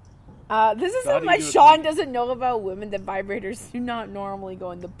 This is So how how do you much do it Sean clean? doesn't know about women that vibrators do not normally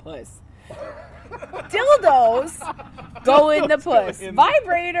go in the puss. Dildos go in the puss.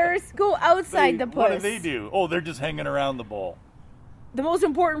 Vibrators go outside the puss. What do they do? Oh, they're just hanging around the bowl. The most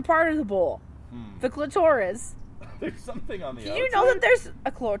important part of the bowl. The clitoris. There's something on the outside. Did you know that there's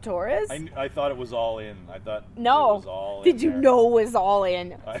a clitoris? I thought it was all in. I thought No. it was all Did in you there. know it was all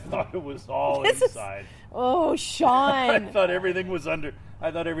in? I thought it was all This is- inside. Oh, I Sean. thought everything was under.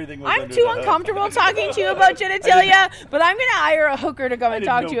 I'm I'm under too the hood. uncomfortable talking to you about genitalia, but I'm going to hire a hooker to come I and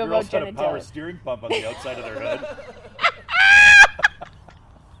didn't talk know to you girls about had a power genitalia. steering pump on the outside of their hood.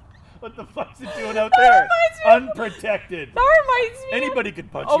 What the fuck's it doing out there? Unprotected. That reminds me. Anybody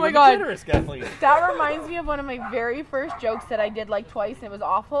could punch Oh you my in God. the clitoris, Kathleen. That reminds me of one of my very first jokes that I did like twice, and it was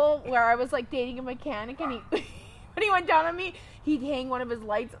awful. Where I was like dating a mechanic, and he, when he went down on me, he'd hang one of his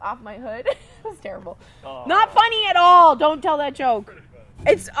lights off my hood. It was terrible. Oh. Not funny at all. Don't tell that joke.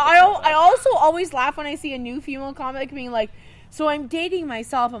 I also always laugh when I see a new female comic being like, so I'm dating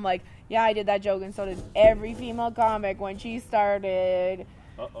myself. I'm like, yeah, I did that joke, and so did every female comic when she started.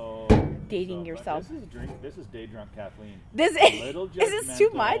 Uh-oh. Dating yourself. This is day drunk Kathleen. This A little is this too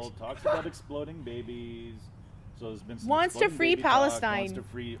judgmental, much? Talks about exploding babies. So there's been some Wants to exploding free baby talk, Palestine. Wants to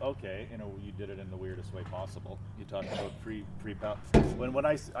free. Okay, you did it in the weirdest way possible. You talked about free Palestine. When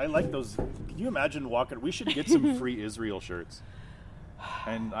I like those. Can you imagine walking? We should get some free Israel shirts.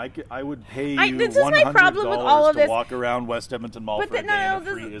 And I would pay you this is my problem with all $100 of to this. walk around West Edmonton Mall But for a the- day in a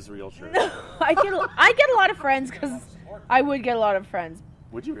no, free this- Israel shirt. I get a lot of friends because I would get a lot of friends.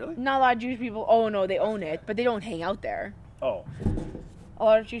 Would you really? Not a lot of Jewish people. Oh no, they own it, but they don't hang out there. Oh. A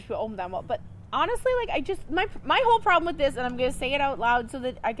lot of Jewish people own them. But honestly, like I just my whole problem with this, and I'm gonna say it out loud so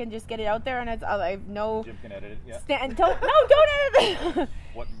that I can just get it out there, and I have no. Jim can edit it. Yeah. Don't edit it.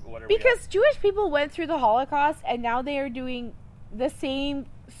 What are we Because Jewish people went through the Holocaust, and now they are doing the same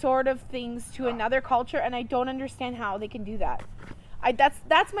sort of things to another culture, and I don't understand how they can do that.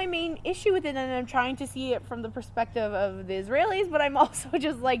 That's my main issue with it, and I'm trying to see it from the perspective of the Israelis, but I'm also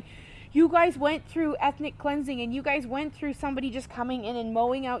just like, you guys went through ethnic cleansing, and you guys went through somebody just coming in and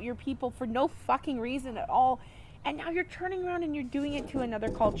mowing out your people for no fucking reason at all, and now you're turning around and you're doing it to another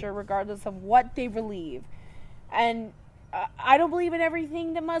culture regardless of what they believe. And I don't believe in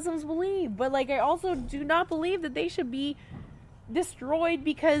everything that Muslims believe, but like I also do not believe that they should be destroyed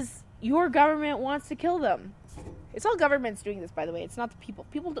because your government wants to kill them. It's all governments doing this, by the way. It's not the people.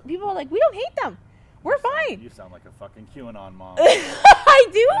 People are like, we don't hate them. We're fine. You sound like a fucking QAnon mom. I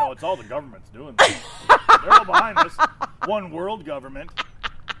do. No, it's all the government's doing this. They're all behind this. One world government.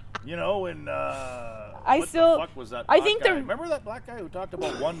 You know, and what the fuck was that? I black think guy? the Remember that black guy who talked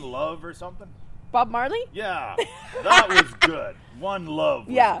about one love or something? Bob Marley. Yeah, that was good. One love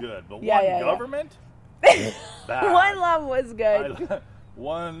was good, but one government. Bad. One love was good.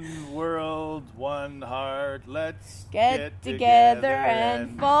 One world, one heart. Let's Get together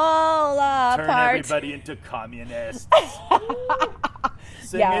and fall apart. Turn everybody into communists.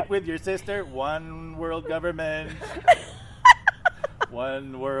 Sing it with your sister. One world government.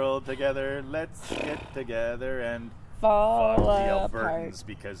 One world together. Let's get together and fall fuck the apart. Albertans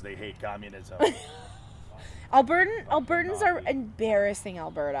because they hate communism. Albertans are embarrassing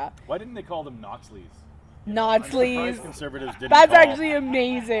Alberta. Why didn't they call them Knoxleys? Not I'm sleeves. surprised conservatives didn't That's call actually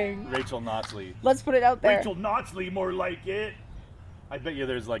amazing. Rachel Knoxley. Let's put it out there. Rachel Knoxley, more like it. I bet you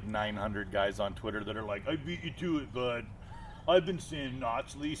there's like 900 guys on Twitter that are like, I beat you to it, bud. I've been saying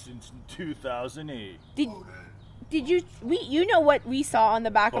Knoxley since 2008. Did you you know what we saw on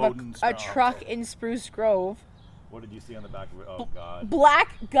the back of a Bodenstromp. truck in Spruce Grove? What did you see on the back of it? Oh, God.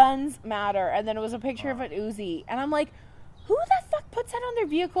 Black Guns Matter, and then it was a picture of an Uzi, and I'm like, who the fuck puts that on their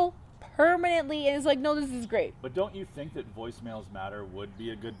vehicle? permanently and is like, no, this is great. But don't you think that voicemails matter would be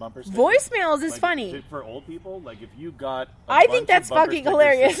a good bumper sticker? Voicemails is funny. For old people, like if you got I think that's fucking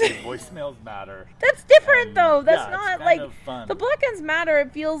hilarious. Voicemails matter. That's different though. That's yeah, not it's like kind of fun. the Black Ends Matter.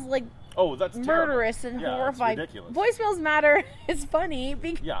 It feels like that's murderous terrible. and horrifying. It's ridiculous. Voicemails Matter is funny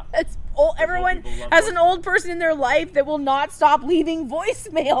because Yeah. everyone has an old person in their life that will not stop leaving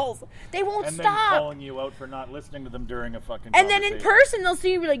voicemails. They won't and stop. then calling you out for not listening to them during a fucking and then in person they'll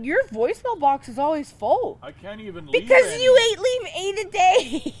see you be like, your voicemail box is always full. I can't even leave Because you leave 8 a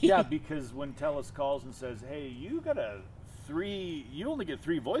day. Yeah, because when TELUS calls and says, hey, you only get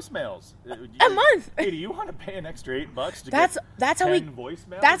 3 voicemails a month. Hey, do you want to pay an extra $8 to that's get how 10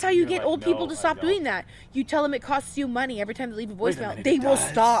 voicemails? That's how you You're get like, old people no, to stop I don't. doing that. You tell them it costs you money every time they leave a Wait a voicemail. minute, They it will does.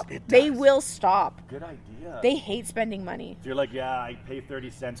 stop. It They does. will stop. Good idea. They hate spending money. If you're like, yeah, I pay 30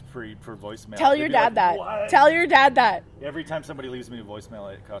 cents for voicemail. Tell They'd your be dad like, that. "What?" Tell your dad that. Every time somebody leaves me a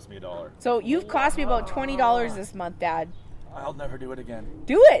voicemail, it costs me $1. So you've cost me about $20 this month, Dad. I'll never do it again.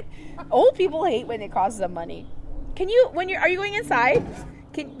 Do it. Old people hate when it costs them money. Are you going inside?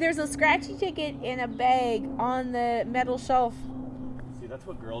 There's a scratchy ticket in a bag on the metal shelf. See, that's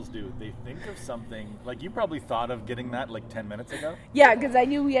what girls do. They think of something, like you probably thought of getting that like 10 minutes ago. Yeah, because I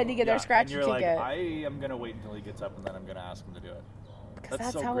knew we had to get our and scratchy you're ticket. like, I am going to wait until he gets up and then I'm going to ask him to do it. Because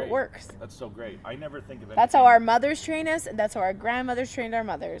that's so how great. it works. That's so great. I never think of it. That's how our mothers train us, and that's how our grandmothers trained our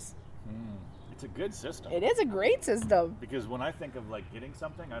mothers. It's a good system. It is a great system. Because when I think of like getting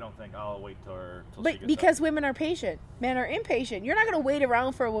something, I don't think I'll wait till she But gets because up. women are patient, men are impatient. You're not going to wait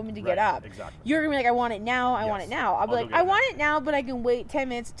around for a woman to get Right, up. exactly. You're going to be like, I want it now. I want it Yes. now. I'll be I'll like, go get I it want now. it now, but I can wait 10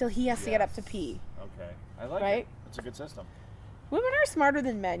 minutes till he has to get up to Yes. pee. Okay. I like Right? it. It's a good system. Women are smarter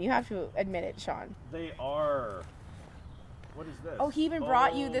than men. You have to admit it, Sean. They are. What is this? Oh, he even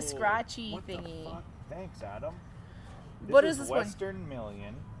brought you the scratchy what thingy. The fuck? Thanks, Adam. What is this one? Western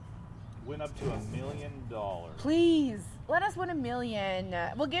Million. Win up to $1 million. Please let us win $1 million.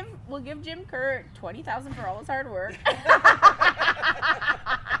 We'll give Jim Kerr $20,000 for all his hard work.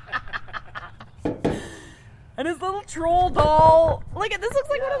 And his little troll doll. Look at this. Looks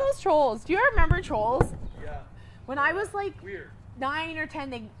like one of those trolls. Do you remember trolls? Yeah. When I was like Weird. 9 or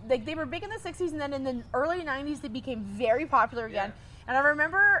 10, they were big in the 60s, and then in the early 90s they became very popular again. And I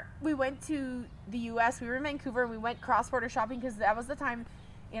remember we went to the U.S. We were in Vancouver, and we went cross-border shopping because that was the time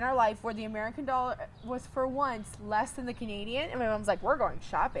in our life where the American dollar was for once less than the Canadian. And my mom's like, we're going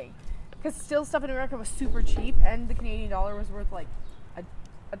shopping. Because still stuff in America was super cheap, and the Canadian dollar was worth like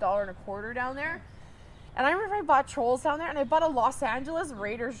 $1.25 down there. And I remember I bought trolls down there, and I bought a Los Angeles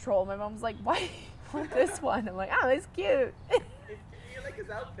Raiders troll. My mom's like, why want this one? I'm like, oh, it's cute. You like his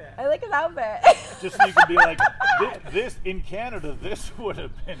outfit. I like his outfit. Just so you can be like, this in Canada, this would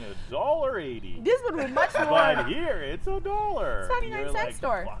have been $1.80. This would be much more. But here, it's $1. It's 99 cent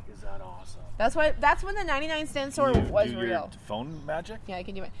store. Fuck, is that awesome? That's when the 99-cent store was do real. your phone magic? Yeah, I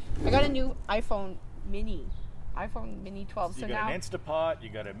can do it. I got a new iPhone Mini 12. You So got now, an Instapot, you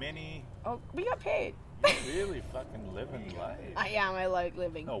got a Mini. oh, we got paid. You're really fucking living life. I am. I like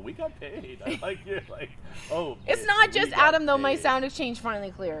living. No, we got paid. I like you. Like, oh. It's not we just got Adam though. My paid. sound exchange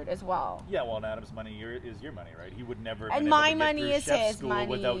finally cleared as well. Yeah, well, and Adam's money is your money, right? He would never. have And been able my to get money through is chef his school money.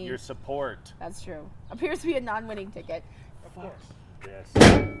 without your support. That's true. Appears to be a non-winning ticket. Of course.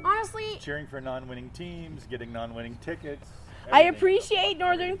 Yes. Honestly, Cheering for non-winning teams, getting non-winning tickets. I everything. appreciate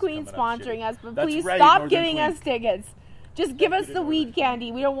Northern Everything's Queen coming up sponsoring shitty. us, but That's please right, stop Northern giving Queen. us tickets. Just give us you the to weed Northern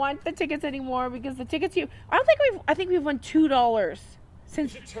candy. We don't want the tickets anymore because the tickets I think we've won $2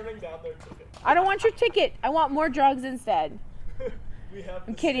 since. You're turning down their ticket. I don't want your ticket. I want more drugs instead. We have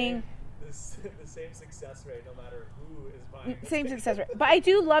I'm kidding. the same success rate no matter who is buying. Same success rate. But I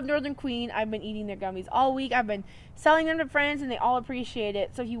do love Northern Queen. I've been eating their gummies all week. I've been selling them to friends, and they all appreciate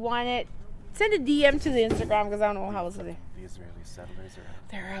it. So if you want it, send a DM to the Instagram because I don't know how else to do. The Israeli settlers are out.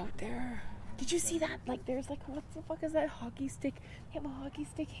 They're out there. Did you see that? Like, there's like, what the fuck is that hockey stick? They have a hockey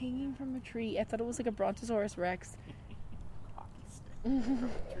stick hanging from a tree. I thought it was like a Brontosaurus Rex. Hockey stick from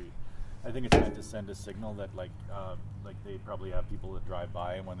a tree. I think it's meant to send a signal that like they probably have people that drive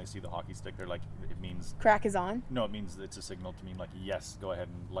by, and when they see the hockey stick, they're like, it means. Crack is on. No, it means it's a signal to mean like, yes, go ahead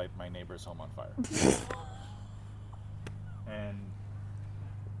and light my neighbor's home on fire. And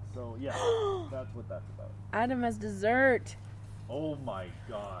so yeah, that's what that's about. Adam has dessert. Oh my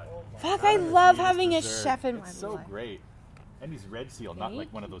god. Fuck, Adam I has love made us having a dessert. chef in my It's so life. great. And he's red seal, not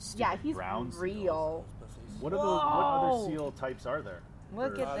like one of those stupid Yeah, he's brown seals. real. What other Whoa. seal types are there?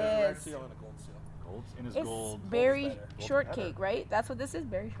 Look Or- at There's a red this. seal and a gold seal. Gold in his It's gold. berry better. shortcake, right? That's what this is,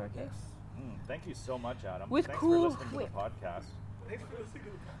 berry shortcake. Thank you so much, Adam. With Thanks cool- for listening to the podcast. Thanks for listening to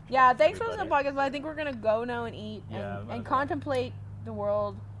the podcast. Yeah, thanks for listening to the Everybody. podcast, but I think we're going to go now and eat Yeah, and might as well. contemplate the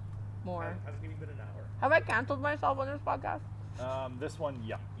world More. Hasn't even been an hour. Have I canceled myself on this podcast? This one,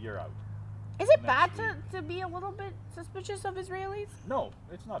 yeah, you're out. Is it Next bad week. to be a little bit suspicious of Israelis? No,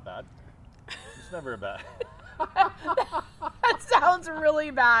 it's not bad. It's never bad. That sounds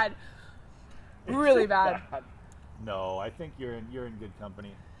really bad. Really bad. No, I think you're in good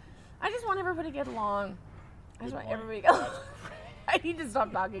company. I just want everybody to get along. I just Good want point. everybody to get along. I need to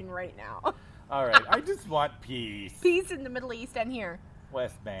stop talking right now. All right, I just want peace. Peace in the Middle East and here.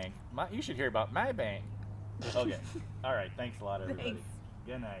 West Bank. You should hear about my bank. Okay. All right. Thanks a lot, everybody. Thanks.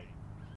 Good night.